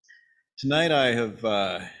Tonight I have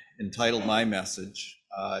entitled my message,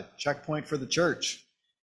 Checkpoint for the Church,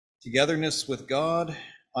 Togetherness with God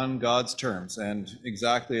on God's Terms. And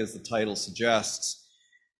exactly as the title suggests,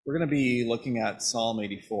 we're going to be looking at Psalm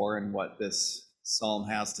 84 and what this psalm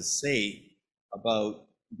has to say about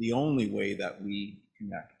the only way that we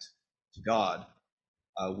connect to God.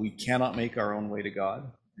 We cannot make our own way to God,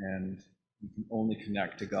 and we can only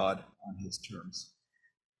connect to God on His terms.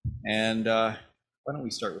 And why don't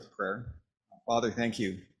we start with prayer? Father, thank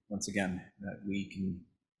you once again that we can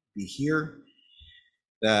be here,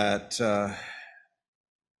 that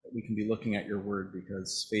we can be looking at your word,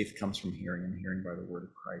 because faith comes from hearing, and hearing by the word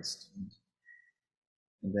of Christ.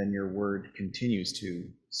 And then your word continues to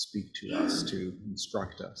speak to us, to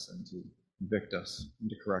instruct us, and to convict us,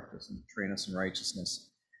 and to correct us, and to train us in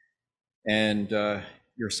righteousness. And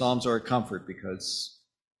your psalms are a comfort, because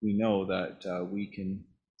we know that we can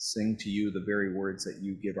sing to you the very words that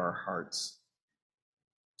you give our hearts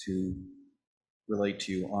to relate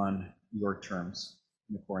to you on your terms,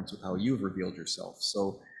 in accordance with how you've revealed yourself.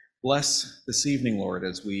 So bless this evening, Lord,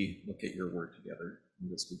 as we look at your word together.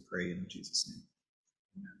 And this we pray in Jesus' name.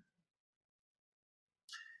 Amen.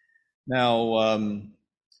 Now,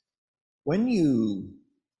 when you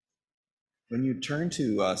turn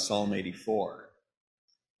to Psalm 84,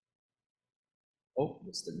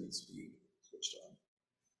 this thing needs to be switched on.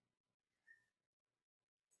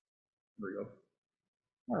 There we go.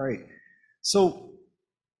 All right. So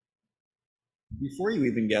before you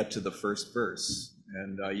even get to the first verse,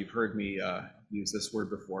 and you've heard me use this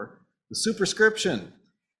word before, the superscription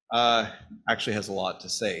actually has a lot to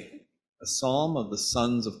say. A psalm of the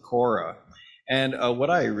sons of Korah. And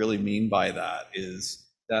what I really mean by that is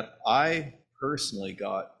that I personally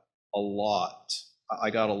got a lot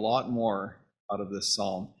more out of this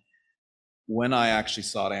psalm when I actually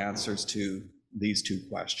sought answers to these two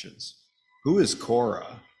questions. Who is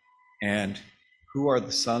Korah, and who are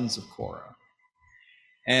the sons of Korah?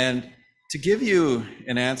 And to give you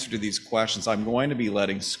an answer to these questions, I'm going to be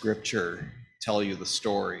letting Scripture tell you the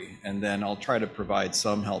story, and then I'll try to provide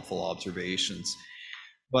some helpful observations.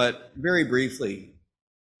 But very briefly,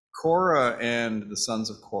 Korah and the sons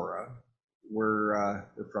of Korah were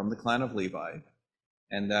from the clan of Levi,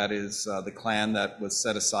 and that is the clan that was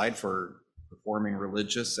set aside for performing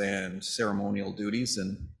religious and ceremonial duties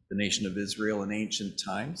in the nation of Israel in ancient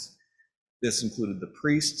times. This included the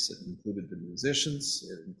priests, it included the musicians,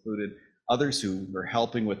 it included others who were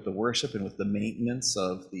helping with the worship and with the maintenance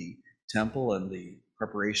of the temple and the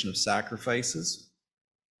preparation of sacrifices.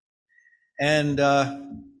 And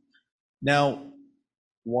now,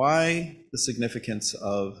 why the significance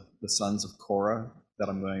of the sons of Korah that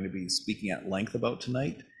I'm going to be speaking at length about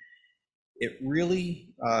tonight? We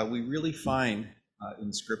really find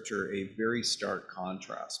in Scripture a very stark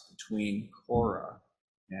contrast between Korah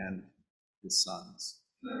and his sons.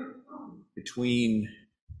 Between,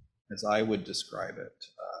 as I would describe it,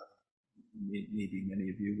 maybe many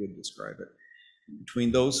of you would describe it,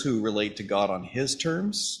 between those who relate to God on his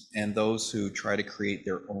terms and those who try to create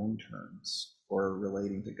their own terms for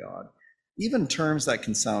relating to God. Even terms that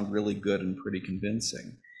can sound really good and pretty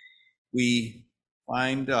convincing. We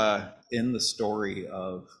find in the story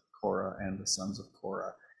of Korah and the sons of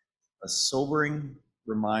Korah a sobering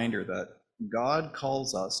reminder that God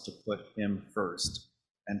calls us to put him first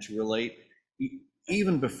and to relate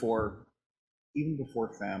even before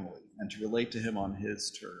family, and to relate to him on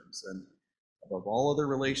his terms, and above all other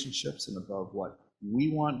relationships, and above what we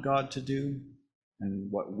want God to do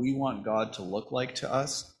and what we want God to look like to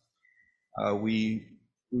us. We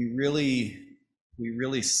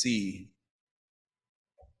really see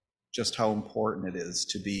just how important it is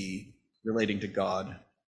to be relating to God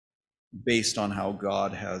based on how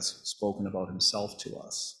God has spoken about himself to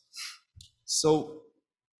us. So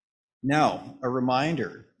now, a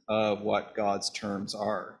reminder of what God's terms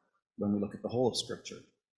are when we look at the whole of Scripture.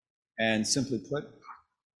 And simply put,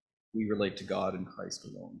 we relate to God in Christ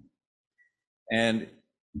alone. And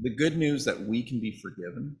the good news that we can be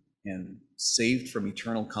forgiven and saved from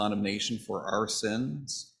eternal condemnation for our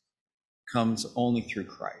sins comes only through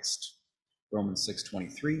Christ. Romans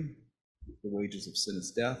 6:23, the wages of sin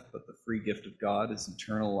is death, but the free gift of God is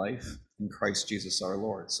eternal life in Christ Jesus our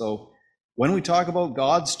Lord. So when we talk about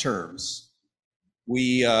God's terms,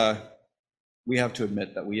 we have to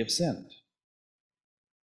admit that we have sinned,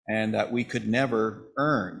 and that we could never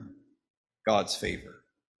earn God's favor,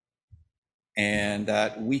 and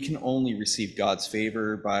that we can only receive God's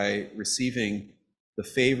favor by receiving the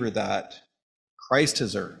favor that Christ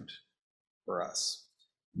has earned for us,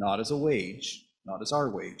 not as a wage, not as our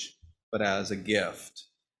wage, but as a gift.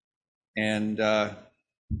 And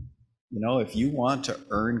You know, if you want to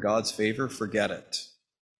earn God's favor, forget it.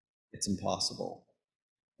 It's impossible.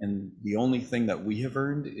 And the only thing that we have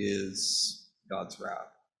earned is God's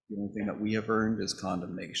wrath. The only thing that we have earned is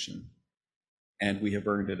condemnation. And we have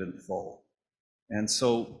earned it in full. And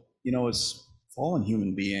so, you know, as fallen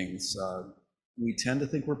human beings, we tend to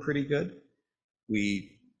think we're pretty good.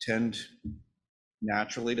 We tend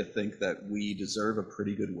naturally to think that we deserve a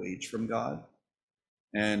pretty good wage from God.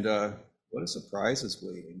 And what a surprise is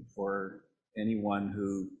waiting for anyone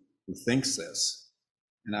who thinks this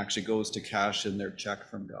and actually goes to cash in their check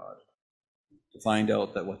from God, to find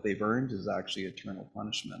out that what they've earned is actually eternal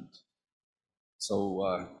punishment.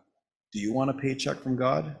 So do you want a paycheck from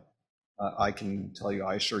God? I can tell you,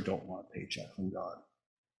 I sure don't want a paycheck from God.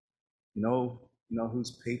 You know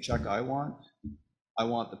whose paycheck I want? I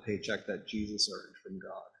want the paycheck that Jesus earned from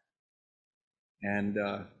God.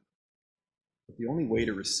 And but the only way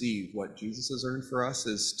to receive what Jesus has earned for us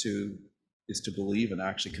is to believe and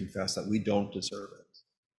actually confess that we don't deserve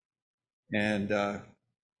it. And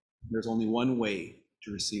there's only one way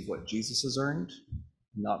to receive what Jesus has earned,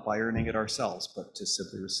 not by earning it ourselves, but to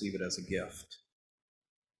simply receive it as a gift.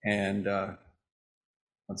 And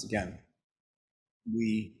once again,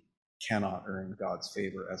 we cannot earn God's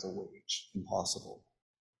favor as a wage. Impossible.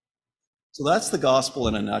 So that's the gospel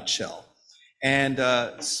in a nutshell. And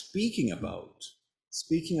speaking about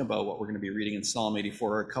what we're going to be reading in Psalm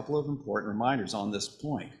 84 are a couple of important reminders on this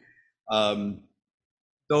point.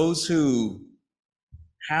 Those who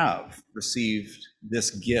have received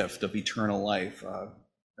this gift of eternal life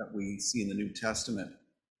that we see in the New Testament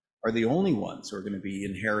are the only ones who are going to be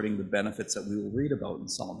inheriting the benefits that we will read about in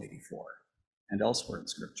Psalm 84 and elsewhere in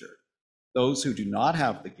Scripture. Those who do not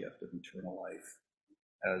have the gift of eternal life,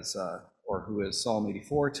 or who, as Psalm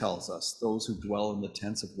 84 tells us, those who dwell in the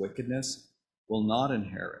tents of wickedness will not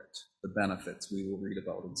inherit the benefits we will read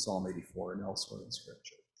about in Psalm 84 and elsewhere in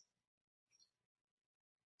Scripture.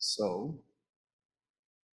 So,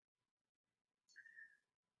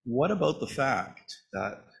 what about the fact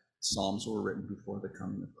that Psalms were written before the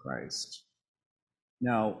coming of Christ?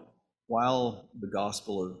 Now, while the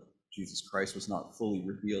gospel of Jesus Christ was not fully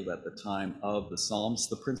revealed at the time of the Psalms,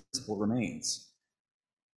 the principle remains.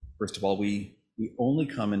 First of all, we only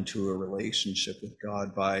come into a relationship with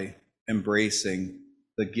God by embracing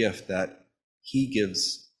the gift that he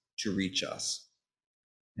gives to reach us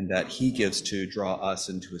and that he gives to draw us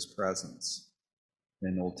into his presence.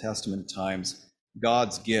 In Old Testament times,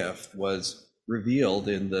 God's gift was revealed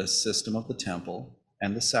in the system of the temple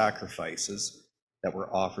and the sacrifices that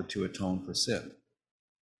were offered to atone for sin.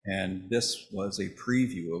 And this was a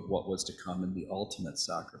preview of what was to come in the ultimate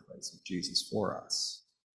sacrifice of Jesus for us.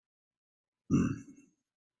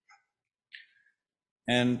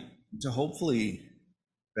 And to hopefully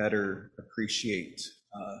better appreciate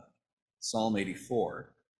Psalm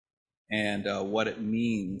 84 and what it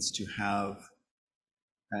means to have,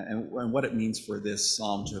 and what it means for this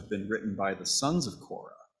psalm to have been written by the sons of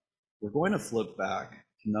Korah, we're going to flip back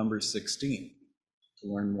to Numbers 16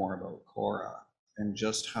 to learn more about Korah and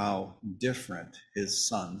just how different his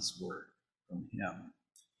sons were from him.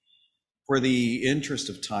 For the interest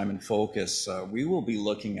of time and focus, we will be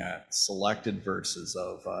looking at selected verses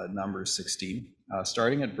of Numbers 16,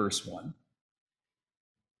 starting at verse 1.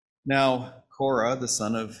 Now, Korah, the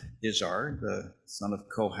son of Izhar, the son of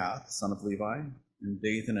Kohath, son of Levi, and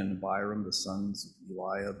Dathan and Abiram, the sons of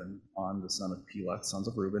Eliab, and On, the son of Peleth, sons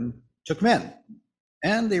of Reuben, took men,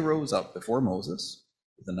 and they rose up before Moses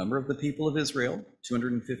with the number of the people of Israel,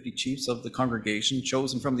 250 chiefs of the congregation,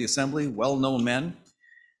 chosen from the assembly, well-known men.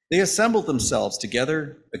 They assembled themselves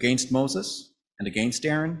together against Moses and against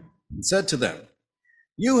Aaron, and said to them,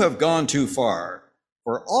 "You have gone too far,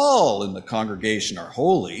 for all in the congregation are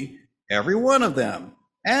holy, every one of them,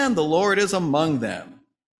 and the Lord is among them.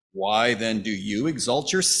 Why then do you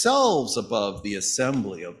exalt yourselves above the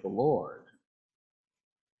assembly of the Lord?"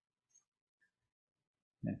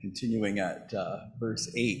 And continuing at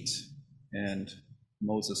verse 8, and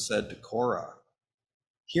Moses said to Korah,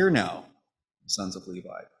 "Hear now, sons of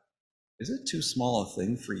Levi, is it too small a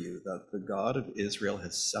thing for you that the God of Israel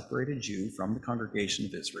has separated you from the congregation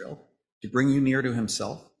of Israel to bring you near to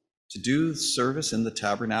himself, to do service in the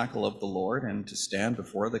tabernacle of the Lord, and to stand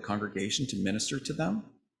before the congregation to minister to them?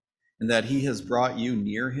 And that he has brought you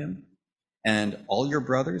near him, and all your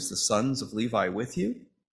brothers, the sons of Levi, with you?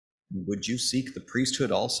 And would you seek the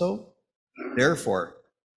priesthood also? Therefore,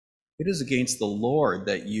 it is against the Lord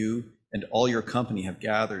that you and all your company have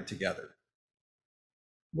gathered together.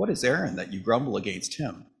 What is Aaron that you grumble against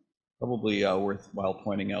him?" Probably worthwhile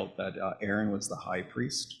pointing out that Aaron was the high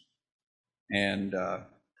priest. And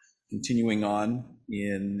Continuing on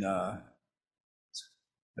in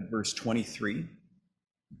at verse 23.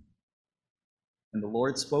 And the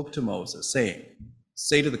Lord spoke to Moses, saying,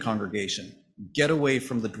 say to the congregation, get away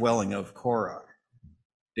from the dwelling of Korah,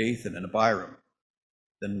 Dathan, and Abiram.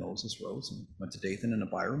 Then Moses rose and went to Dathan and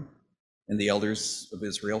Abiram, and the elders of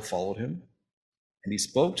Israel followed him. And he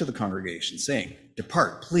spoke to the congregation, saying,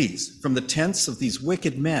 depart, please, from the tents of these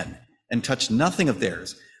wicked men, and touch nothing of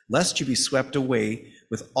theirs, lest you be swept away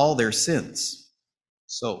with all their sins.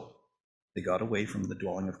 So they got away from the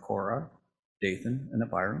dwelling of Korah, Dathan, and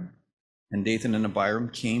Abiram. And Dathan and Abiram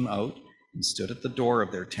came out and stood at the door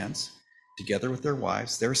of their tents, together with their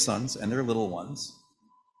wives, their sons, and their little ones.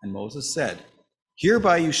 And Moses said,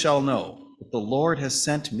 hereby you shall know that the Lord has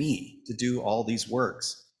sent me to do all these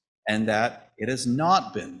works, and that it has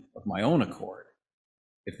not been of my own accord.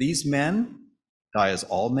 If these men die as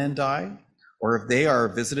all men die, or if they are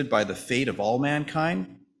visited by the fate of all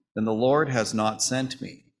mankind, then the Lord has not sent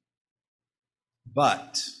me.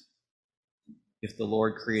 But if the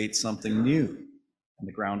Lord creates something new, and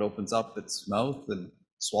the ground opens up its mouth and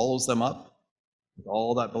swallows them up with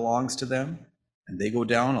all that belongs to them, and they go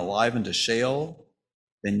down alive into Sheol,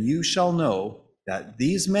 then you shall know that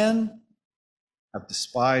these men have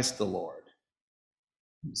despised the Lord.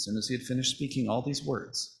 And as soon as he had finished speaking all these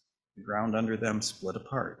words, the ground under them split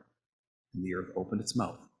apart, and the earth opened its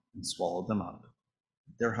mouth and swallowed them up,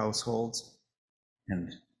 their households,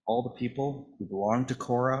 and all the people who belonged to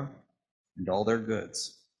Korah, and all their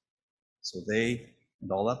goods. So they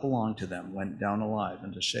and all that belonged to them went down alive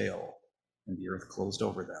into Sheol, and the earth closed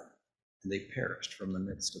over them, and they perished from the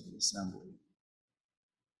midst of the assembly.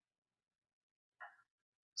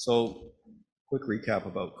 So, quick recap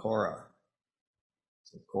about Korah.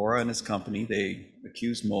 So Korah and his company, they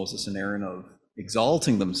accused Moses and Aaron of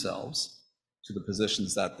exalting themselves to the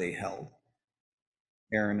positions that they held.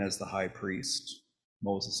 Aaron as the high priest,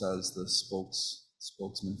 Moses as the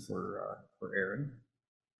spokesman for Aaron.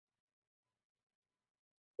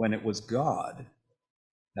 When it was God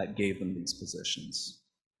that gave them these positions.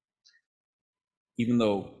 Even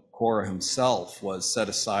though Korah himself was set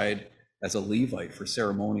aside as a Levite for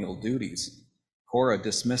ceremonial duties, Korah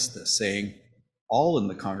dismissed this, saying, all in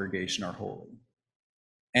the congregation are holy.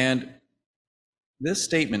 And this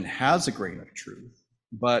statement has a grain of truth,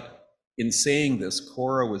 but in saying this,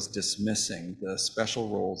 Korah was dismissing the special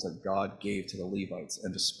roles that God gave to the Levites,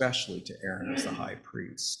 and especially to Aaron as the high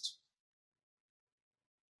priest.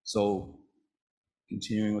 So,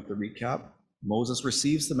 continuing with the recap, Moses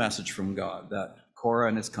receives the message from God that Korah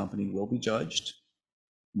and his company will be judged.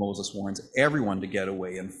 Moses warns everyone to get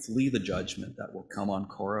away and flee the judgment that will come on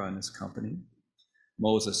Korah and his company.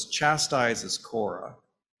 Moses chastises Korah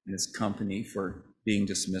and his company for being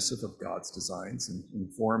dismissive of God's designs and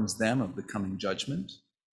informs them of the coming judgment.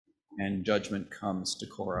 And judgment comes to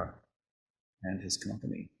Korah and his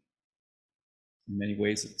company. In many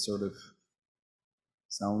ways, it sort of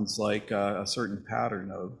sounds like a certain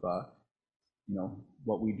pattern of,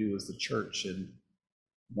 what we do as the church in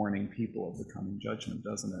warning people of the coming judgment,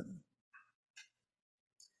 doesn't it?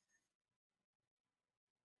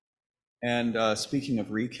 And speaking of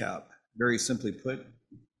recap, very simply put,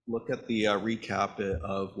 look at the recap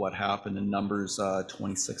of what happened in Numbers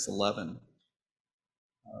 26:11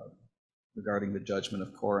 regarding the judgment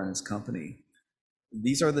of Korah and his company.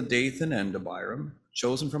 These are the Dathan and Abiram,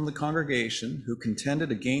 chosen from the congregation, who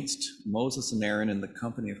contended against Moses and Aaron in the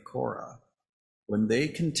company of Korah, when they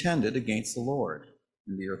contended against the Lord,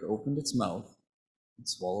 and the earth opened its mouth and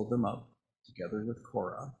swallowed them up together with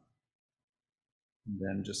Korah. And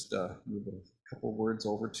then just move a couple words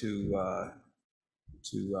over to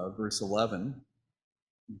verse 11.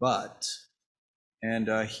 But, and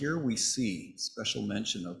here we see special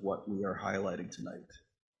mention of what we are highlighting tonight.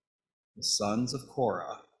 The sons of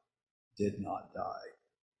Korah did not die.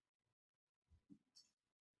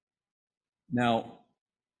 Now,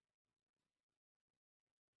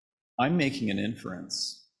 I'm making an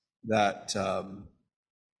inference that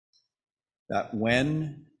that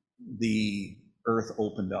when the earth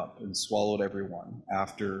opened up and swallowed everyone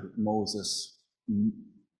after Moses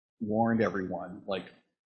warned everyone, like,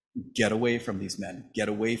 get away from these men, get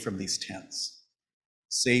away from these tents,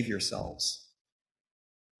 save yourselves.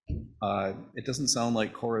 It doesn't sound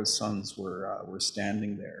like Korah's sons were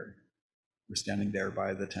standing there. Were standing there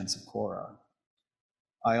by the tents of Korah.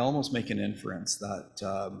 I almost make an inference that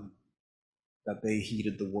that they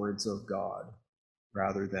heeded the words of God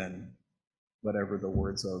rather than whatever the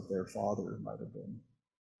words of their father might have been.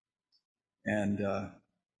 And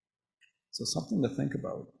so something to think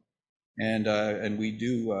about. And we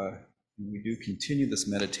do continue this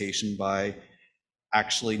meditation by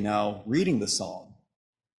actually now reading the psalm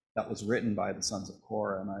that was written by the sons of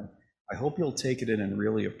Korah. And I hope you'll take it in and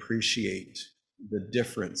really appreciate the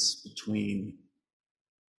difference between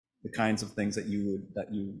the kinds of things that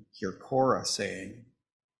you hear Korah saying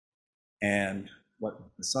and what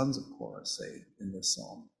the sons of Korah say in this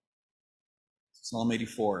psalm. Psalm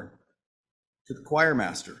 84, to the choir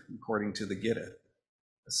master, according to the Gittith,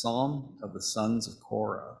 a psalm of the sons of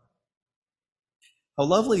Korah. How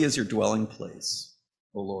lovely is your dwelling place,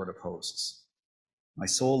 O Lord of hosts. My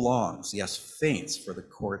soul longs, yes, faints for the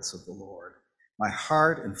courts of the Lord. My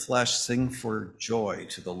heart and flesh sing for joy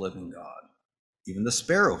to the living God. Even the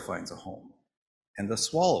sparrow finds a home, and the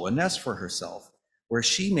swallow a nest for herself, where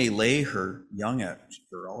she may lay her young at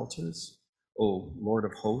your altars. O Lord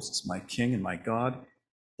of hosts, my King and my God,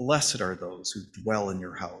 blessed are those who dwell in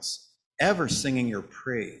your house, ever singing your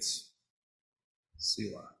praise.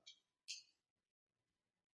 Selah.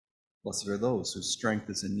 Blessed are those whose strength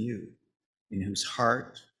is in you, in whose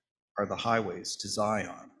heart are the highways to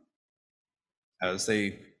Zion. As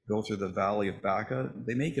they go through the valley of Baca,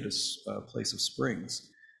 they make it a place of springs.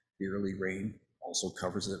 The early rain also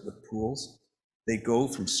covers it with pools. They go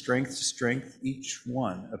from strength to strength. Each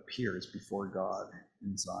one appears before God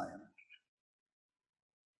in Zion.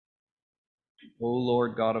 O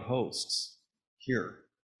Lord God of hosts, hear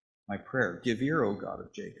my prayer. Give ear, O God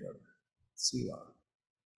of Jacob. Selah.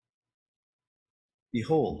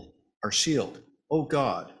 Behold, our shield, O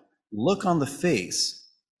God, look on the face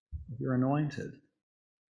of your anointed.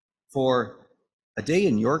 For a day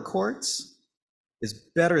in your courts is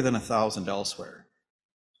better than 1,000 elsewhere.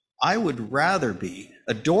 I would rather be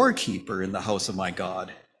a doorkeeper in the house of my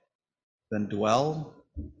God than dwell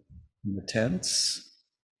in the tents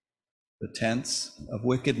of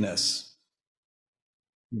wickedness.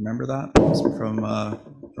 Remember that? It's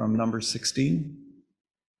from Numbers 16.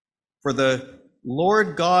 For the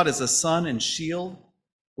Lord God is a sun and shield.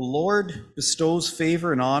 The Lord bestows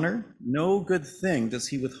favor and honor. No good thing does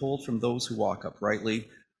he withhold from those who walk uprightly.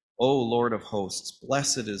 O Lord of hosts,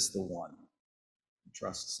 blessed is the one who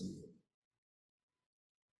trusts in you.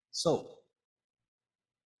 So,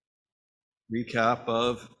 recap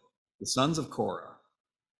of the sons of Korah,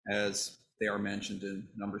 as they are mentioned in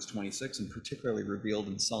Numbers 26 and particularly revealed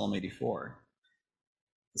in Psalm 84.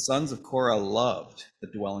 The sons of Korah loved the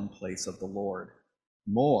dwelling place of the Lord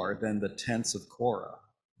more than the tents of Korah,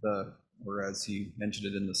 or as he mentioned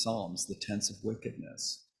it in the Psalms, the tents of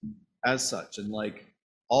wickedness. As such, and like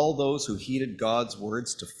all those who heeded God's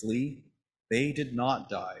words to flee, they did not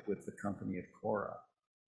die with the company of Korah.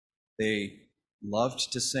 They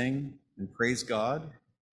loved to sing and praise God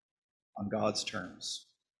on God's terms,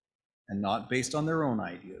 and not based on their own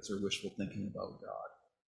ideas or wishful thinking about God.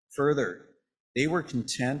 Further, they were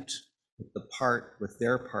content with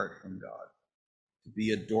their part from God, to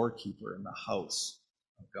be a doorkeeper in the house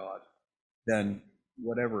of God, than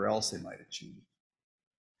whatever else they might achieve.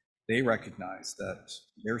 They recognized that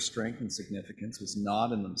their strength and significance was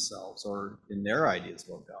not in themselves or in their ideas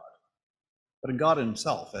about God, but in God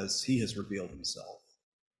himself, as he has revealed himself.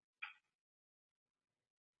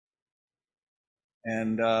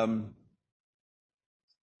 And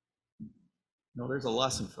there's a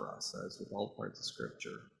lesson for us, as with all parts of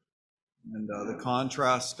Scripture. And the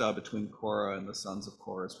contrast between Korah and the sons of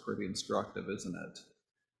Korah is pretty instructive, isn't it?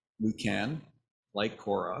 We can, like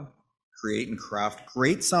Korah, create and craft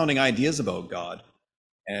great sounding ideas about God,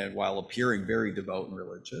 and while appearing very devout and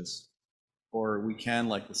religious. Or we can,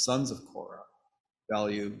 like the sons of Korah,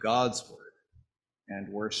 value God's word and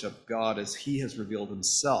worship God as he has revealed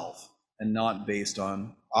himself, and not based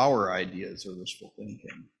on our ideas or wishful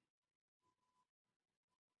thinking.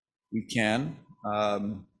 We can,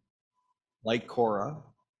 like Korah,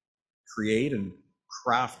 create and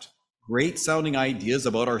craft great sounding ideas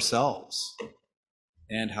about ourselves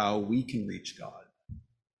and how we can reach God.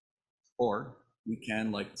 Or we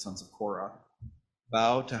can, like the sons of Korah,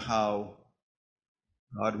 bow to how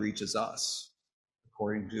God reaches us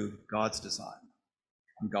according to God's design,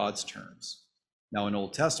 on God's terms. Now, in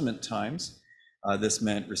Old Testament times, this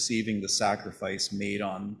meant receiving the sacrifice made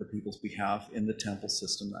on the people's behalf in the temple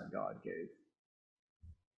system that God gave.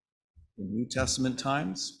 In New Testament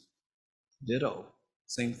times, ditto,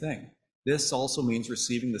 same thing. This also means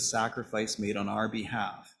receiving the sacrifice made on our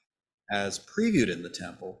behalf, as previewed in the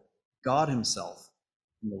temple, God himself,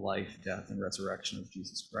 in the life, death, and resurrection of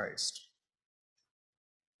Jesus Christ.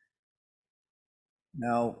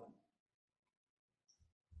 Now,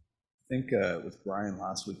 I think it was Brian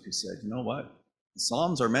last week who said, you know what? The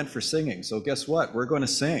Psalms are meant for singing, so guess what? We're going to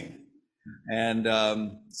sing. And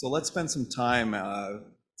so let's spend some time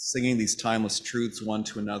singing these timeless truths one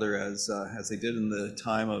to another as they did in the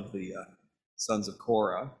time of the sons of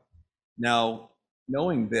Korah. Now,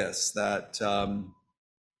 knowing this, that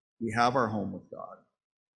we have our home with God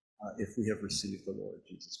if we have received the Lord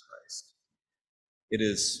Jesus Christ, it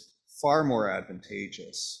is far more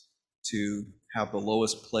advantageous to have the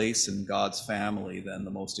lowest place in God's family than the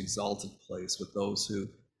most exalted place with those who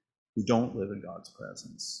don't live in God's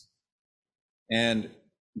presence. And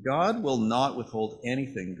God will not withhold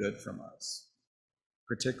anything good from us,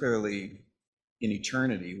 particularly in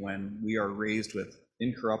eternity when we are raised with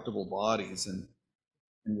incorruptible bodies and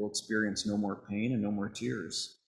will experience no more pain and no more tears.